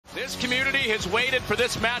This community has waited for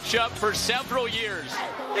this matchup for several years.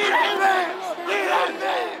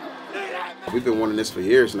 We've been wanting this for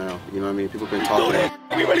years now. You know what I mean? People have been talking.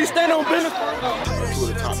 We ready to stand on business. Two of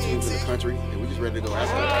the top teams in the country, and we're just ready to go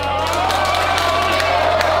after it.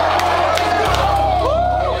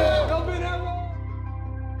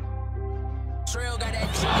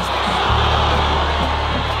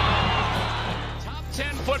 Top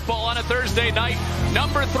 10 football on a Thursday night.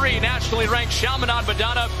 Number 3 nationally ranked Chaminade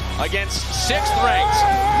Madonna against 6th ranked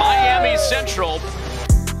Miami Central.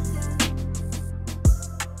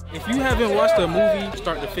 If you haven't watched a movie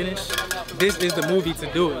start to finish, this is the movie to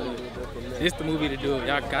do it. This is the movie to do it.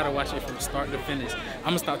 Y'all gotta watch it from start to finish. I'm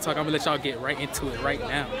gonna stop talking. I'm gonna let y'all get right into it right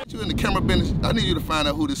now. You in the camera business, I need you to find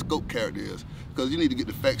out who this Scope character is, because you need to get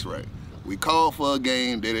the facts right. We called for a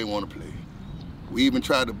game they didn't want to play. We even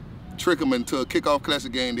tried to trick them into a kickoff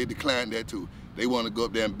classic game. They declined that too. They want to go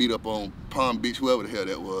up there and beat up on Palm Beach, whoever the hell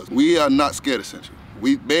that was. We are not scared of Central.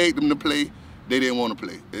 We begged them to play. They didn't want to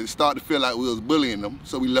play. It started to feel like we was bullying them,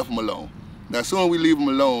 so we left them alone. Now, as soon as we leave them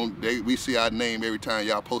alone, we see our name every time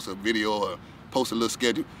y'all post a video or post a little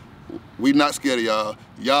schedule. We not scared of y'all.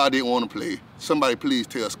 Y'all didn't want to play. Somebody please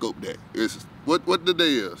tell Scope that. It's what the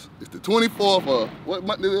day is. It's the 24th of, what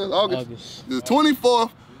month it is? August? It's the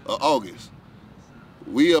 24th of August.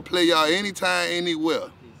 We'll play y'all anytime, anywhere.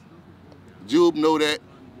 Jube know that.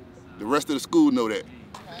 The rest of the school know that.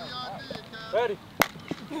 Ready.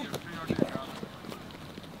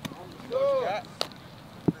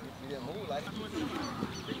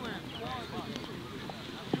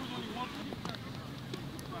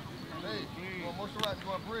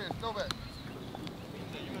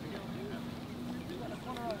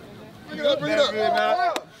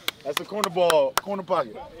 That's a corner ball, corner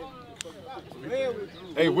pocket.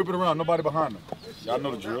 Hey, whip it around, nobody behind them. Y'all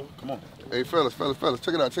know the drill, come on. Hey, fellas,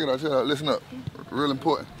 check it out. Listen up, real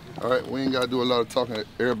important. All right, we ain't gotta do a lot of talking.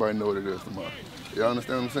 Everybody know what it is tomorrow. Y'all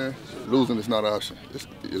understand what I'm saying? Losing is not an option.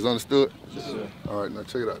 It's understood? Yes, sir. All right, now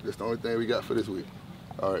check it out. This is the only thing we got for this week.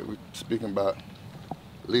 All right, we speaking about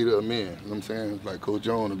leader of men. You know what I'm saying? Like Coach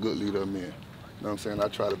Jones, a good leader of men. You know what I'm saying? I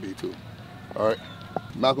try to be too. All right,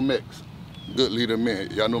 Malcolm X, good leader of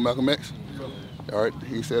men. Y'all know Malcolm X? All right,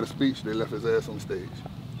 he said a speech, they left his ass on stage.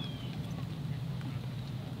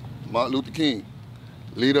 Martin Luther King,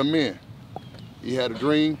 leader of men. He had a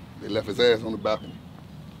dream, they left his ass on the balcony.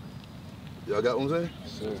 Y'all got what I'm saying?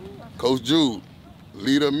 Sure. Coach Jude,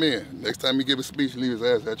 leader of men. Next time he give a speech, leave his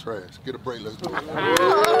ass that trash. Get a break, let's do it.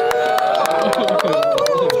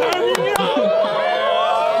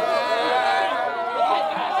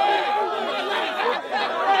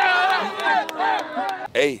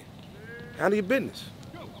 Hey, handle your business.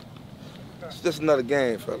 It's just another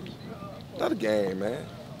game, fellas. Another game, man.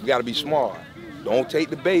 You gotta be smart. Don't take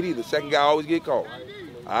the bait either. Second guy always get caught. All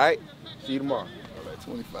right? See you tomorrow. All right,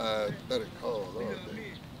 25, 30 calls all day.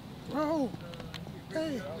 Bro,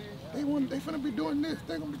 hey, they finna be doing this.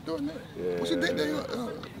 They gonna be doing that. Yeah. What you think they are?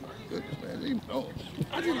 Oh, goodness, man. Leave me alone.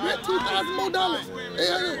 I just bet $2,000 more.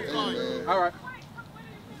 Hey, all right.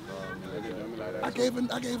 I gave him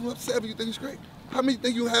up 7. You think it's great? How many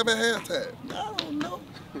think you have at halftime? I don't know.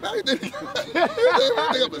 How you think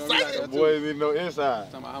I'm excited? Boys didn't know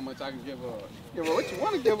inside. Talking about how much I can give up. Give up what you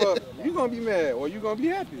want to give up. You gonna be mad or you gonna be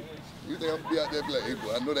happy. You think I'm gonna be out there and be like, hey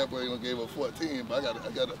boy, I know that boy ain't gonna give up 14, but I gotta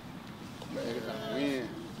man, win.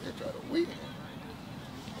 They try to win.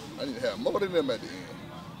 I need to have more than them at the end.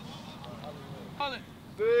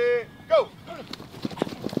 Set, go!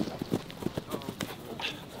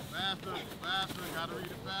 Faster, gotta read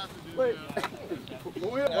it faster. Wait.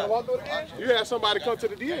 You had somebody come to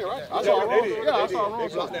the DN, right? I saw wrong. it. Yeah, I saw it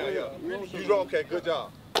wrong. You drove, okay, good job.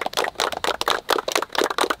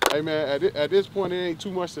 Hey man, at this point, there ain't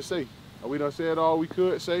too much to say. We done said all we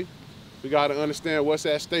could say. We gotta understand what's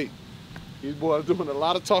at stake. These boys doing a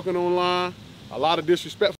lot of talking online, a lot of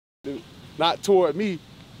disrespect, not toward me,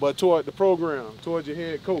 but toward the program, toward your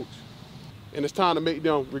head coach. And it's time to make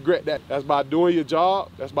them regret that. That's by doing your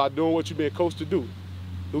job. That's by doing what you've been coached to do.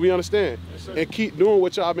 Do we understand? Yes, and keep doing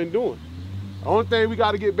what y'all been doing. The only thing we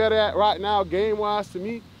got to get better at right now, game-wise to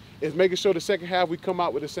me, is making sure the second half we come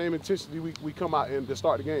out with the same intensity we come out in to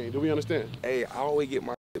start the game. Do we understand? Hey, I always get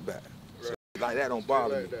my shit back. So, like that don't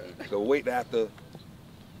bother me. So wait after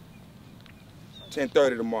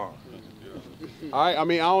 10:30 tomorrow. All right, I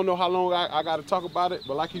mean, I don't know how long I got to talk about it,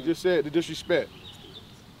 but like he just said, the disrespect.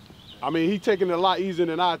 I mean, he taking it a lot easier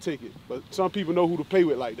than I take it, but some people know who to play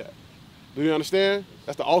with like that. Do you understand?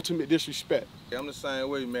 That's the ultimate disrespect. I'm the same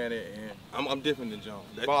way, man, and I'm different than John.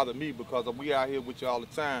 That bothers me because we out here with you all the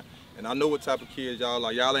time, and I know what type of kids y'all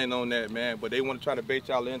are. Y'all ain't on that, man, but they want to try to bait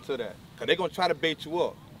y'all into that. Because they going to try to bait you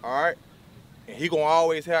up. all right? And he gonna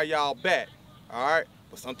always have y'all back, all right?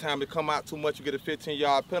 But sometimes it come out too much, you get a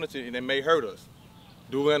 15-yard penalty, and it may hurt us.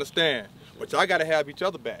 Do we understand? But y'all gotta have each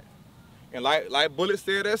other back. And like Bullet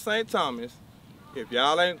said at St. Thomas, if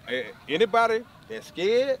y'all ain't, anybody that's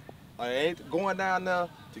scared or ain't going down there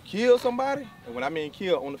to kill somebody, and when I mean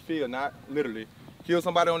kill on the field, not literally, kill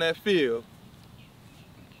somebody on that field,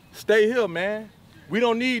 stay here, man. We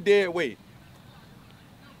don't need dead weight.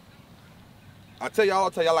 I tell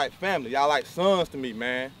y'all like family. Y'all like sons to me,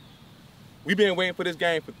 man. We been waiting for this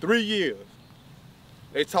game for 3 years.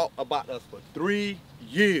 They talked about us for 3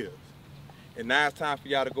 years. And now it's time for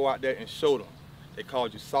y'all to go out there and show them. They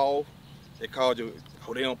called you soft. They called you,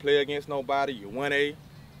 oh, they don't play against nobody. You're 1A.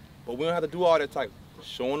 But we don't have to do all that type.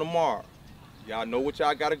 Show them tomorrow. Y'all know what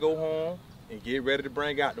y'all got to go home and get ready to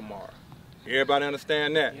bring out tomorrow. Everybody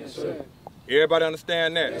understand that? Yes, sir. Everybody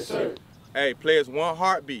understand that? Yes, sir. Hey, players, one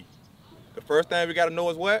heartbeat. The first thing we got to know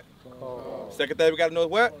is what? Second thing we got to know is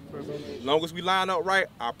what? As long as we line up right,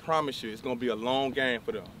 I promise you, it's going to be a long game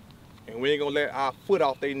for them. And we ain't going to let our foot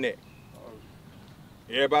off their neck.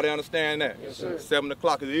 Everybody understand that? Yes, sir. 7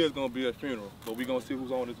 o'clock, it is going to be a funeral, but we're going to see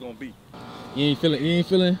whose on it's going to be. You ain't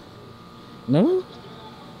feeling? No?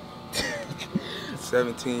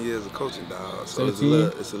 17 years of coaching, dog. So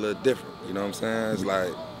 17? it's a little different. You know what I'm saying? It's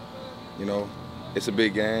like, you know, it's a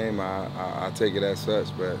big game. I take it as such,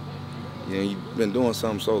 but you know, you've been doing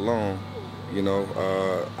something so long. You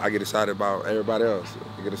know, I get excited about everybody else.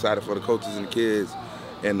 I get excited for the coaches and the kids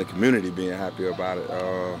and the community being happy about it.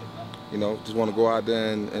 You know, just want to go out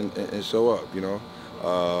there and show up. You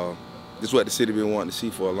know, this is what the city been wanting to see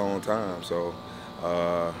for a long time. So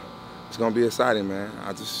it's gonna be exciting, man.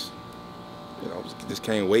 I just, you know, just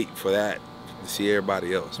can't wait for that to see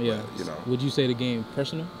everybody else. Yeah. But, you know, Would you say the game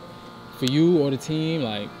personal for you or the team?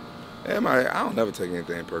 Like, I don't never take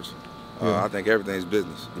anything personal. I think everything's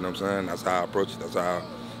business. You know what I'm saying? That's how I approach it.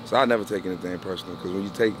 So I never take anything personal, because when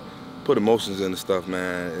you put emotions into stuff,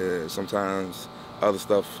 man, sometimes other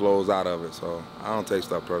stuff flows out of it. So I don't take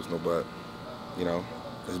stuff personal, but you know,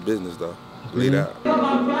 it's business though. Believe that.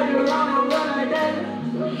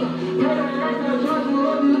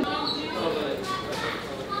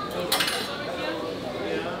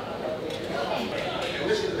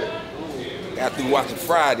 Got through watching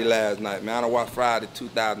Friday last night, man. I done watched Friday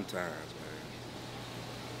 2,000 times, man.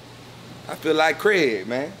 I feel like Craig,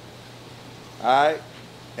 man. All right?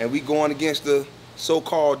 And we going against the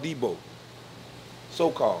so-called Debo.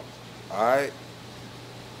 So-called, all right?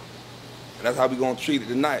 And that's how we gonna treat it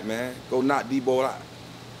tonight, man. Go knock Debo out.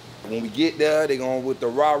 And when we get there, they going with the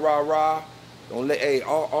rah, rah, rah. Don't let, hey,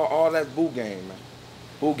 all that's boo game, man.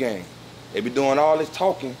 Boo game. They be doing all this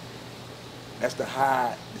talking. That's to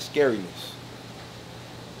hide the scariness.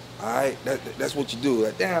 All right, that's what you do.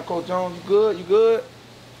 Like, damn, Coach Jones, you good? You good?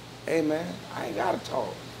 Hey, man, I ain't gotta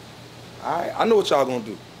talk. All right, I know what y'all gonna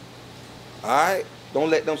do. All right,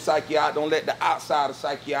 don't let them psych you out. Don't let the outsider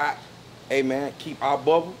psych you out. Hey, man, keep our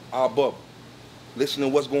bubble, our bubble. Listen to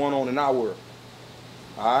what's going on in our world.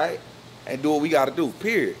 All right, and do what we gotta do.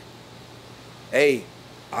 Period. Hey,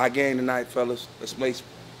 our game tonight, fellas. Let's play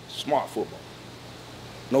smart football.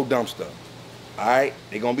 No dumb stuff. All right,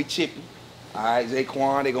 they gonna be chippy. All right,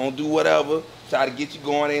 Zaquan, they gonna do whatever, try to get you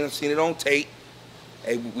going. They ain't seen it on tape.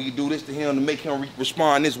 Hey, we can do this to him to make him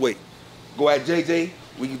respond this way. Go at JJ,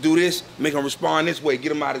 we can do this, make him respond this way,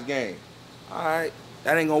 get him out of his game. All right,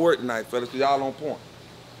 that ain't gonna work tonight, fellas, because y'all on point.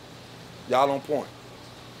 Y'all on point.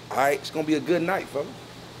 All right, it's gonna be a good night, fellas.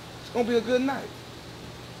 It's gonna be a good night.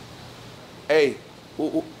 Hey,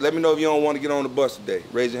 let me know if you don't want to get on the bus today.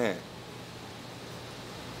 Raise your hand.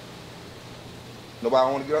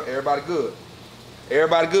 Nobody want to get up? Everybody good?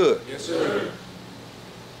 Everybody good? Yes, sir.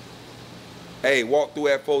 Hey, walk through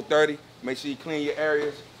at 4:30. Make sure you clean your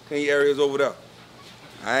areas. Clean your areas over there.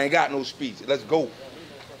 I ain't got no speech. Let's go.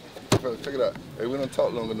 Fellas, check it out. Hey, we done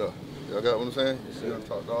talked long enough. Y'all got what I'm saying? We done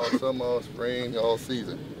talked all summer, all spring, all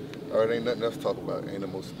season. All right, ain't nothing else to talk about. Ain't no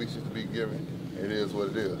more speeches to be given. It is what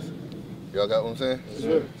it is. Y'all got what I'm saying? Yes,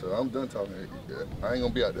 sir. So I'm done talking. I ain't gonna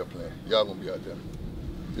be out there playing. Y'all gonna be out there.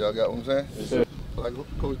 Y'all got what I'm saying? Yes, sir. Like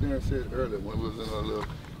Coach Darren said earlier when we was in a little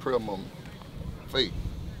prayer moment, faith.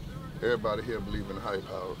 Everybody here believe in higher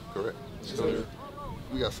power, correct? Yes, sir.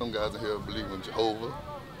 We got some guys in here believe in Jehovah,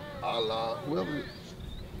 Allah, whoever,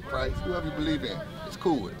 Christ, whoever you believe in. It's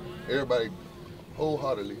cool with it. Everybody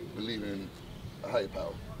wholeheartedly believe in a higher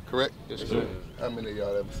power, correct? Yes, sir. How many of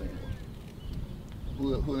y'all ever seen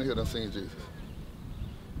one? Who in here done seen Jesus?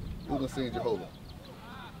 Who done seen Jehovah?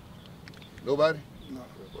 Nobody? No.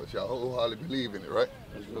 But y'all wholeheartedly believe in it, right?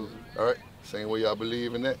 Absolutely. All right? Same way y'all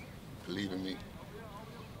believe in that, believe in me.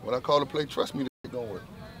 When I call to play, trust me, it's gonna work.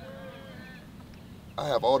 I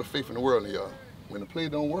have all the faith in the world in y'all. When the play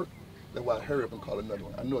don't work, that's why I hurry up and call another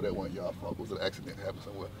one. I know that wasn't y'all fault. It was an accident that happened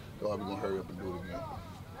somewhere. So I'm gonna hurry up and do it again.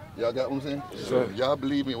 Y'all got what I'm saying? Yes, so y'all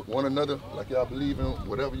believe in one another like y'all believe in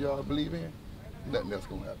whatever y'all believe in, nothing else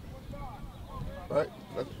gonna happen. Right?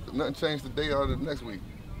 Nothing changed today or the next week.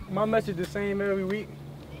 My message the same every week.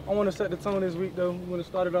 I want to set the tone this week though. We want to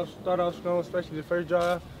start off strong, especially the first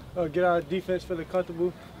drive. Get our defense feeling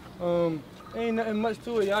comfortable. Ain't nothing much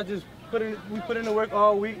to it. Y'all just we put in the work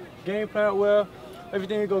all week. Game plan well.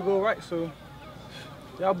 Everything gonna go right. So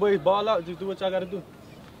y'all boys ball out. Just do what y'all gotta do.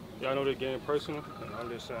 Y'all know this game personal, and I'm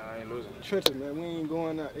just saying I ain't losing. Trenches, man, we ain't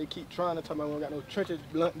going out. They keep trying to talk about we don't got no trenches,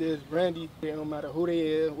 blunt this, Randy. It don't matter who they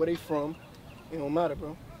is, where they from. It don't matter,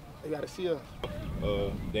 bro. They gotta see us.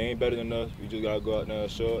 They ain't better than us. We just gotta go out there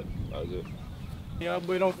and show it. That's it. Y'all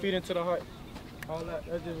boy don't feed into the heart. All that,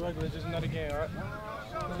 that's just regular, it's just another game, all right?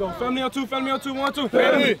 Let's go, family on two, 1, 2.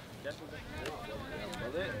 Family!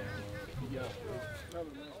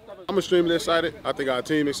 I'm extremely excited. I think our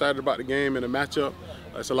team excited about the game and the matchup.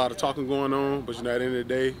 It's a lot of talking going on, but you know, at the end of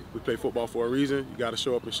the day, we play football for a reason. You got to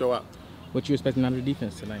show up and show out. What you expecting out of the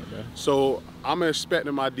defense tonight, bro? So I'm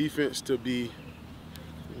expecting my defense to be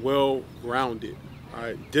well-rounded, all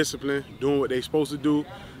right? Disciplined, doing what they're supposed to do,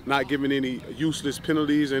 not giving any useless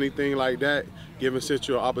penalties, anything like that, giving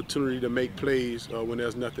Central an opportunity to make plays when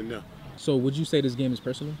there's nothing there. So would you say this game is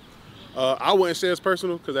personal? I wouldn't say it's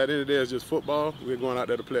personal because at the end of the day, it's just football. We're going out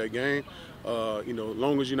there to play a game. You know, as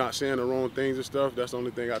long as you're not saying the wrong things and stuff, that's the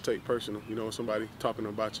only thing I take personal. You know, somebody talking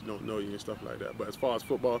about you don't know you and stuff like that. But as far as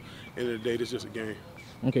football, at the end of the day, it's just a game.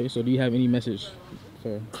 Okay, so do you have any message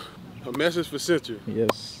for? A message for Central?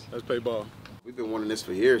 Yes. Let's play ball. We've been wanting this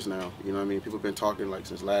for years now. You know what I mean? People have been talking like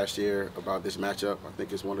since last year about this matchup. I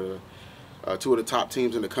think it's one of the two of the top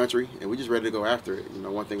teams in the country, and we're just ready to go after it. You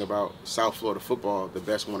know, one thing about South Florida football, the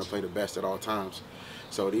best want to play the best at all times.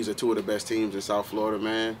 So these are two of the best teams in South Florida,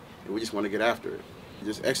 man, and we just want to get after it.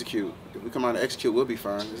 Just execute. If we come out and execute, we'll be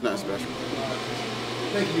fine. It's nothing special.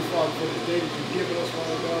 Thank you, Father, for this day that you've given us,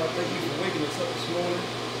 Father God. Thank you for waking us up this morning,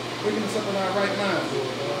 waking us up in our right mind,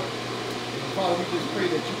 Lord God. And Father, we just pray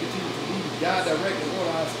that you continue to lead, guide, direct, and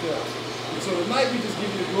order our steps. And so tonight we just give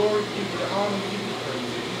you the glory, give you the honor, we give you the praise.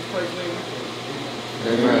 In Jesus Christ's name we pray.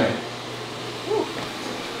 Amen. Woo.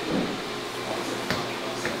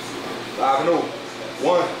 5-0.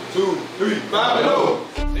 1, 2, 3,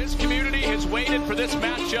 5-0. This community has waited for this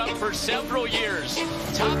matchup for several years.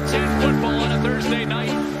 Top 10 football on a Thursday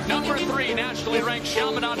night. Number 3 nationally ranked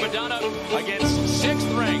Chaminade Madonna against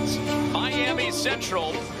 6th ranked Miami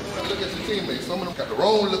Central. Look at your teammates. Some of them got the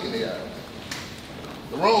wrong look in their eyes.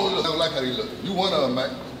 The wrong look. I don't like how they look. You one of them,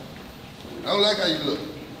 man. I don't like how you look.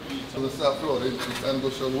 So in South Florida, they're trying to go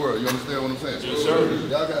show the world. You understand what I'm saying? Yes, sir.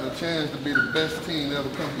 Y'all got a chance to be the best team to ever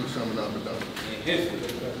come through Chaminade Madonna.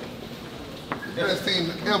 The best team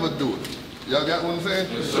to ever do it. Y'all got what I'm saying?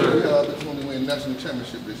 Yes, sir. We had an opportunity to win national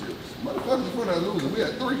championship this year. Motherfuckers before that losing, we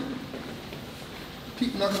had 3.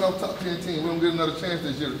 Keep knocking off top 10 team. We don't get another chance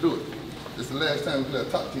this year to do it. This is the last time we play a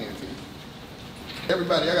top 10 team.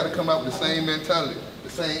 Everybody, I got to come out with the same mentality, the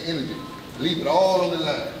same energy. Leave it all on the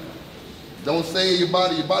line. Don't save your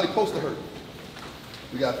body supposed to hurt.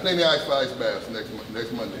 We got plenty of ice for ice baths next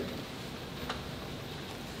Monday.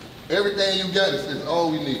 Everything you got is all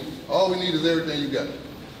we need. All we need is everything you got.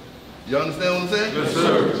 You understand what I'm saying? Yes,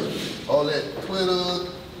 sir. All that Twitter,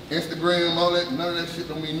 Instagram, all that, none of that shit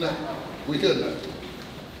don't mean nothing. We here now.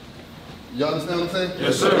 You understand what I'm saying?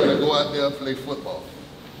 Yes, sir. We're gonna go out there and play football.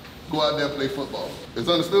 Go out there and play football. It's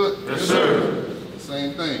understood? Yes, sir. The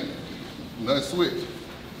same thing. Nothing switch.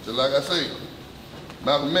 Just like I say,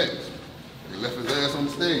 Malcolm X, they left his ass on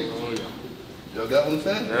the stage. Oh, yeah. Y'all got what I'm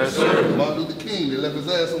saying? Yes, sir. Martin Luther King, they left his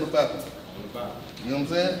ass on the faculty. You know what I'm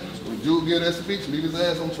saying? When Jude give that speech, leave his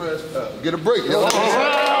ass on trash. Get a break. You know what I'm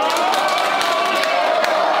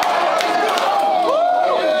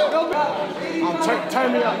saying?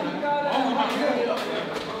 Turn me up.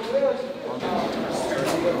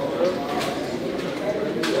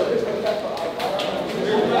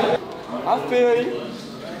 I feel you.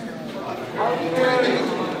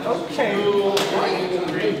 Okay.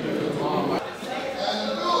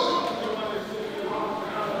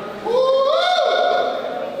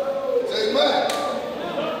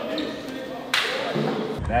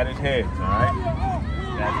 That is heads, all right?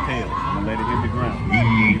 That's tails. I'm gonna let it hit the ground.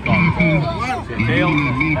 You call it. Say tails.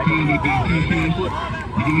 Back up. Foot.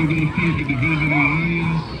 We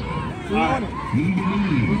want it.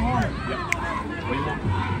 Yeah. What do you want?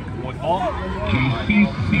 You want all? All right.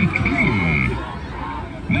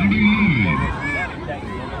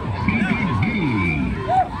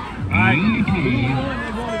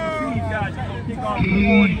 Guys, you're gonna kick off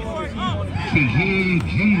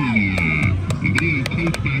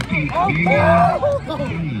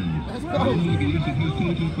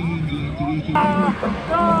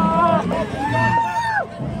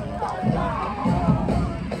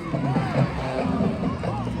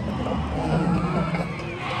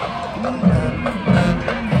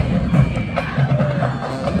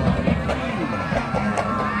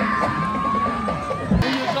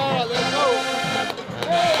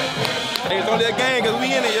Hey, it's only a game because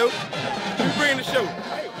we in it, yo. We bring the show.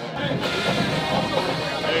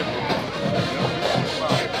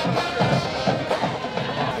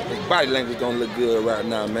 Body language don't look good right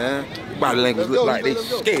now, man. Body language look like they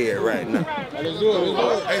scared right now. Let's do it. Let's do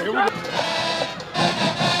it. Hey, here we go.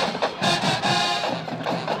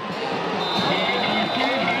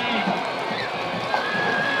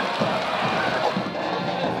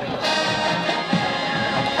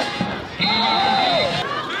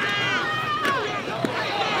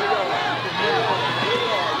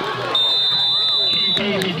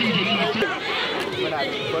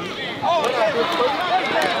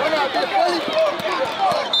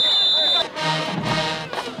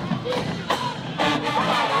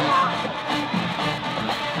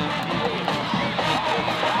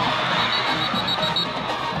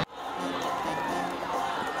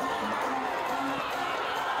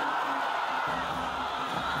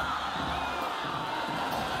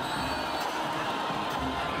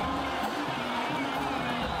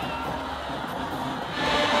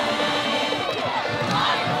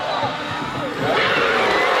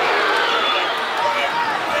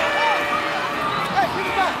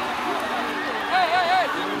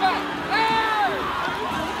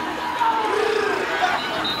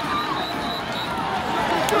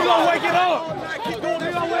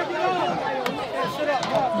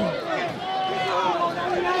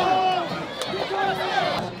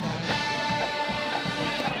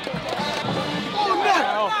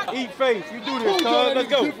 Eat face. You do this, cuz. Let's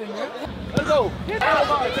go. Let's go.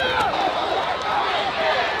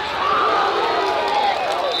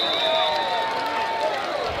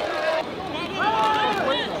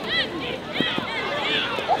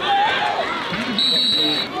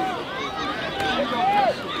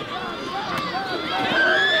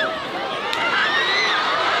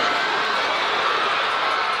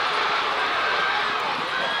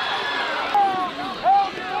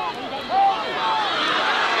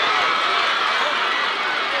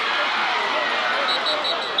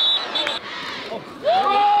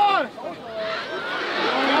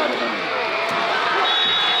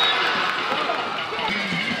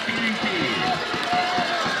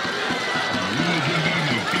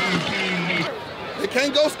 They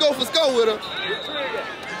can't go score for score with her.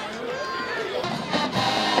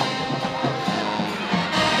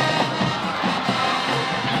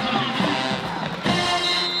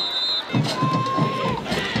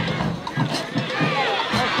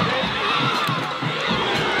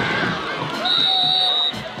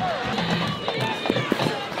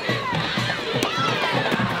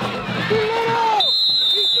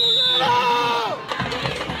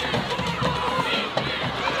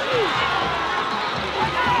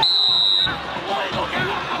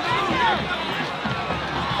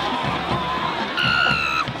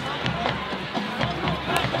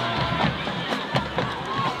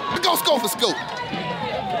 Go score for score.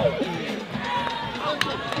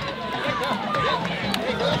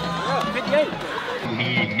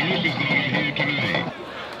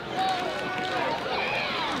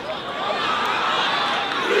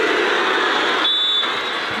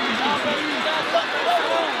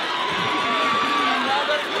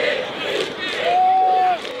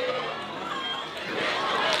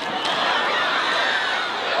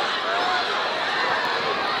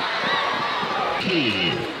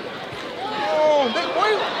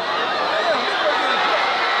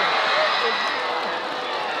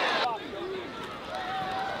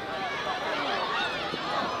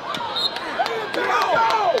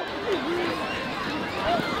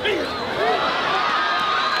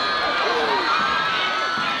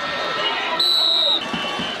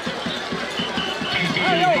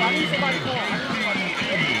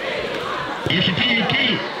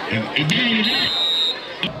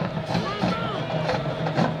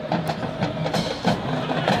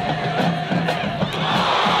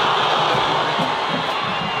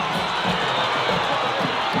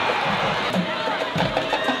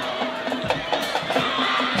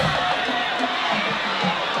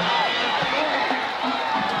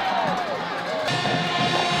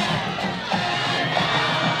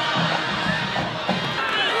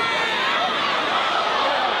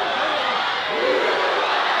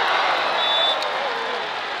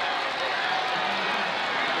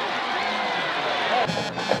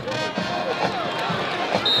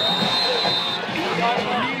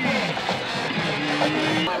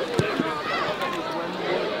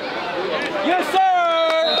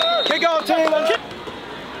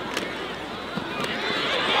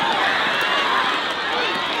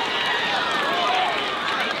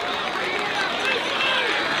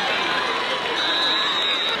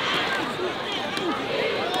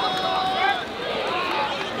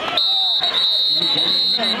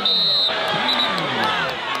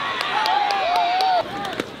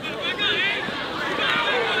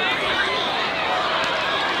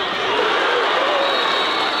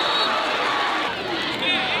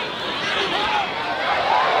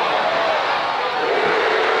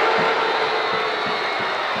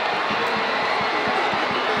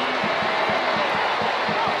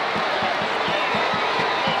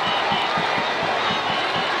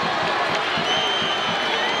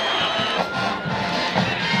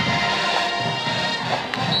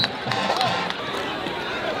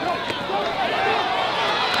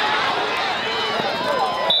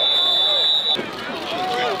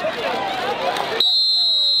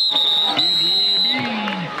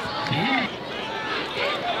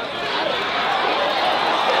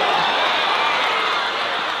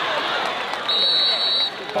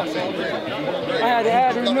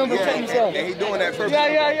 him protect himself. And he doing that purpose.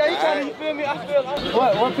 Yeah. He trying to, you feel me? I feel.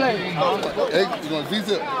 What play? Hey, you gonna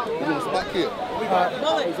V-zip. You gonna spot kill.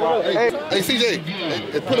 Hey, CJ.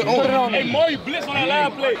 Hey, put it on. Hey, Mo, you blitz on that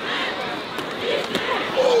line play.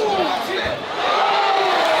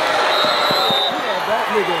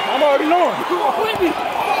 I'm already knowing. With me.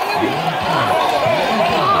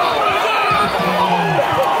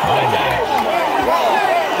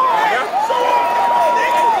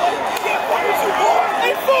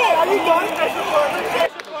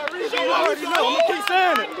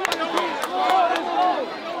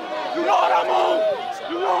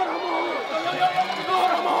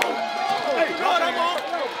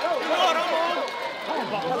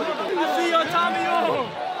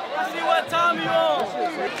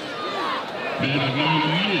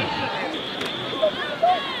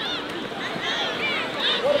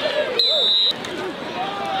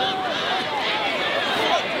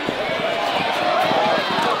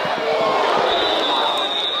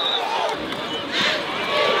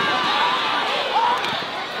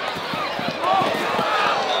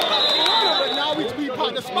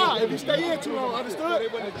 If you stay in too long,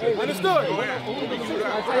 understood? Understood.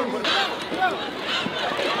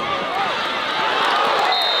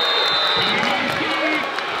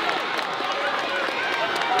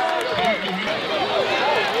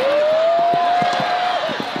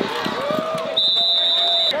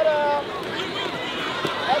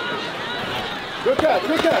 Good catch,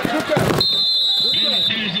 good catch, good catch.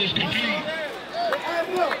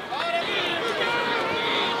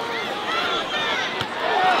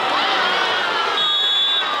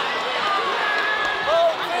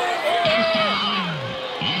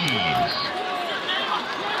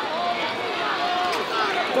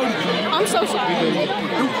 I'm so sorry.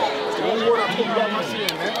 The only word I told you about my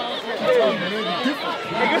shit, man.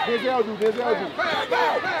 There's Eldu, there's Eldu.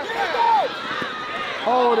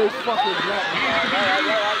 Oh, they fucking black.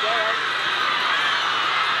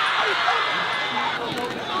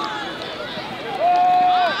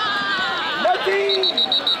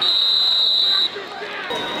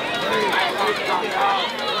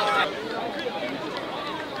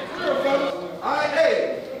 Alright,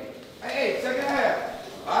 hey, second half.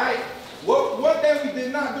 Alright, one thing we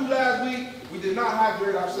did not do last week, we did not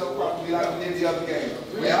hydrate ourselves properly like we did the other game.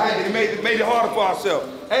 It made it harder for ourselves.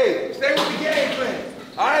 Hey, stay with the game plan.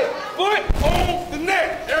 Alright, foot on the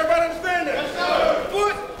neck. Everybody understand that? Yes, sir.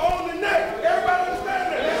 Foot on the neck. Everybody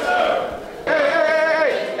understand that? Yes, sir.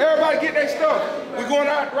 Hey, everybody get their stuff. We're going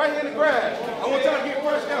out right here in the grass. I want y'all to get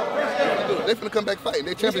first down. They finna come back fighting.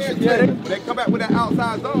 They championship Yeah, team. they come back with that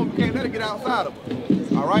outside zone. You can't let it get outside of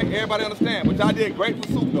them. All right, everybody understand. But y'all did great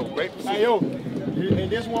pursuit, though. Great pursuit. Hey, yo, and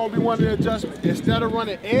this won't be one of the adjustments. Instead of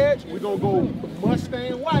running edge, we're going to go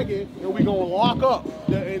Mustang wagon, and we're going to lock up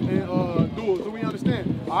and do it. Do we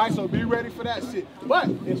understand? All right, so be ready for that shit. But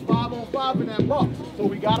it's 5-on-5 in that box. So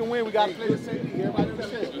we got to win. We got to play the safety. Everybody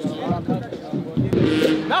understand?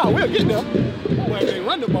 Nah, we'll get there. But if they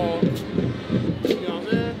run the ball, you know what I'm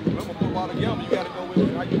saying? Remember, football a gamble. You got to go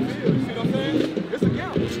with how you feel. You see what I'm saying? It's a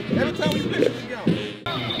gamble. Every time we play, it's a gamble.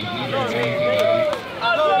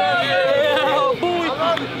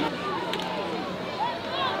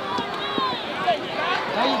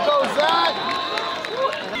 There you go, Zach.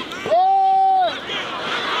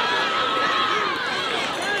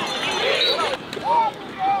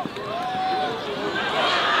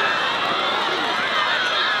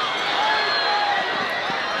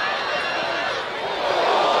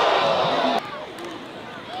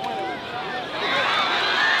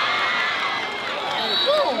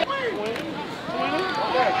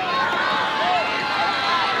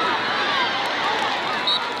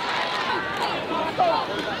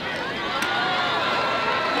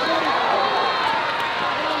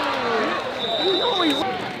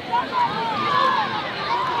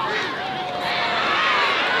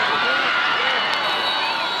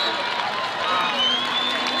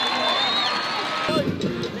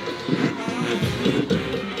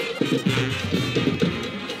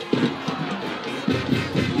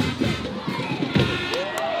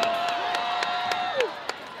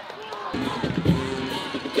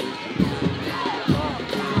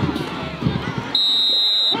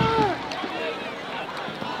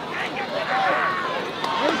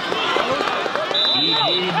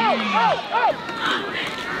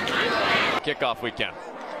 Kickoff weekend.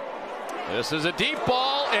 This is a deep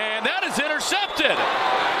ball, and that is intercepted.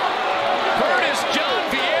 Curtis John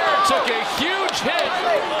Pierre took a huge hit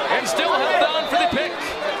and still held on for the pick.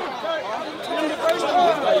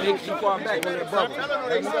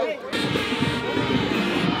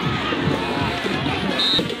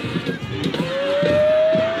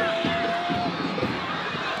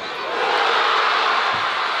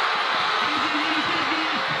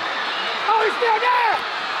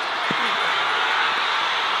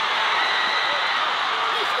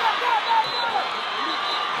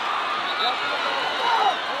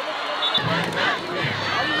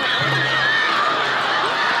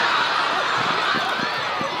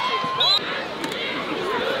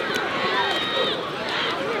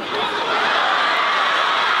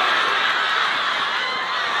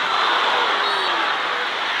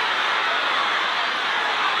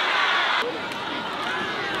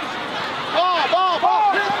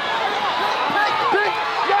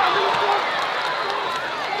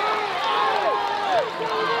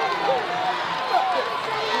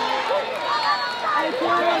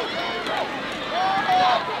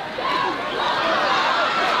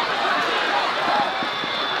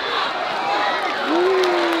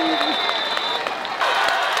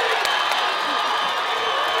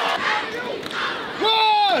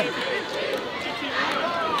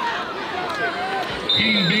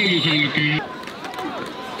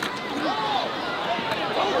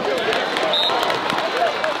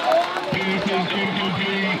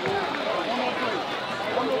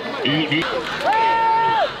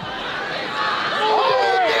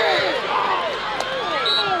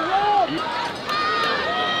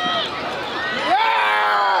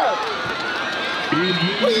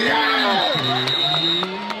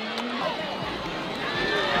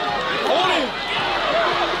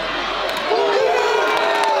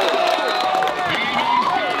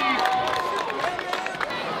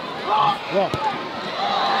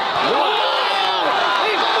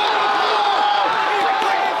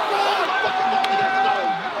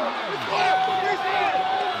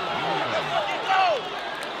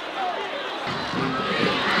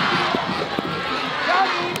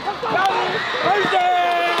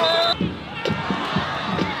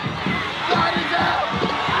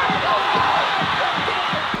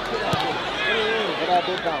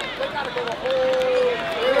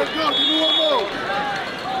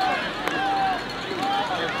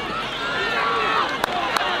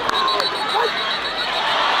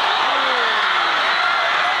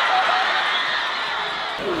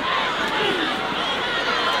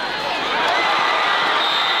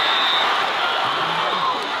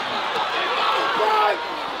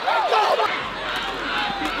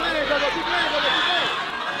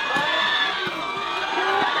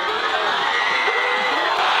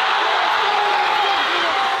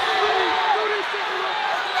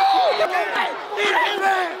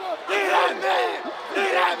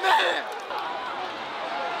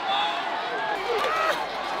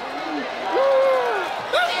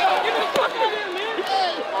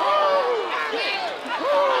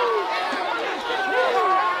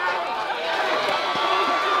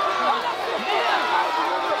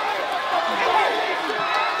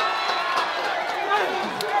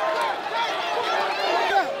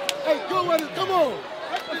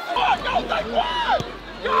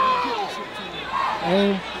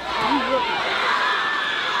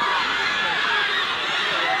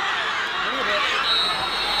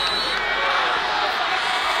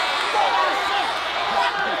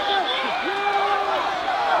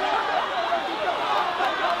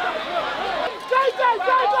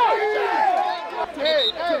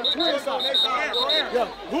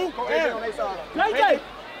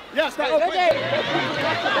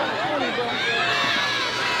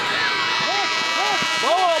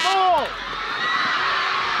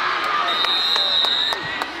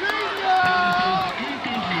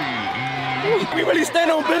 We really stand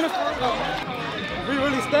on business for real. We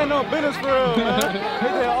really stand on business for real, man. We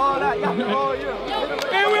did all that, y'all did all year.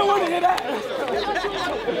 And we don't want to hear that.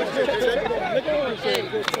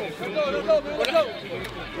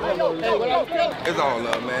 It's all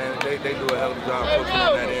love, man. They do a hell of a job coaching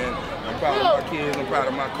on that end. I'm proud of my kids. I'm proud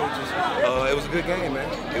of my coaches. It was a good game, man.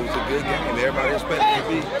 It was a good game. Everybody expected it to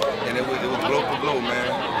be, and it was blow for blow, man.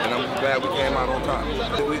 And I'm just glad we came out on top.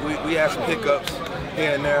 We had some hiccups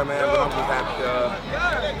here and there, man, but I'm just happy.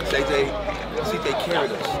 CJ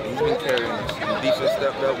carried us. He's been carrying us. The defense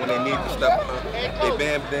stepped up when they need to step up. They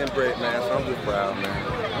banned them break, man. So I'm just proud,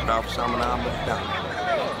 man. Proud for Chaminade, down.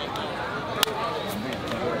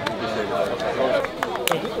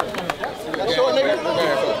 Short nigga.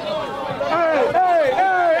 Hey, hey,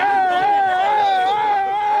 hey, hey, hey,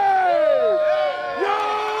 yo,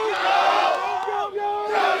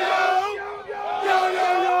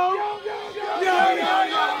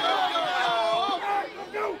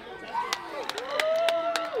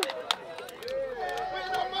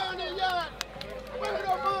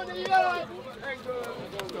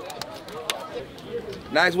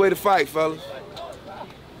 Nice way to fight, fellas.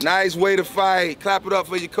 Nice way to fight. Clap it up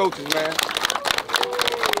for your coaches, man.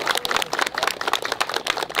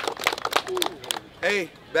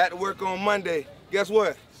 Hey, back to work on Monday. Guess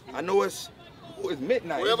what? I know it's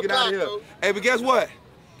midnight. Let's get out of here. Hey, but guess what?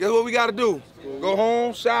 Guess what we got to do? Go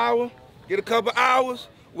home, shower, get a couple hours,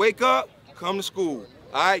 wake up, come to school.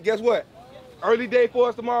 All right, guess what? Early day for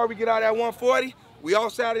us tomorrow. We get out at 1:40. We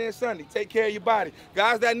off Saturday and Sunday. Take care of your body.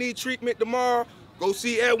 Guys that need treatment tomorrow, go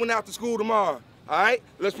see Edwin after school tomorrow. All right?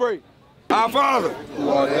 Let's pray. Our Father, who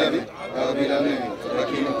art in heaven, hallowed be thy name. Thy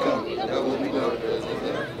kingdom come, thy will be done.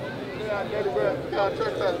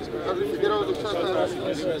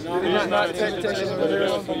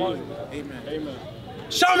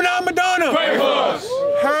 Chaminade Madonna! Pray for us!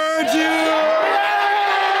 Heard you!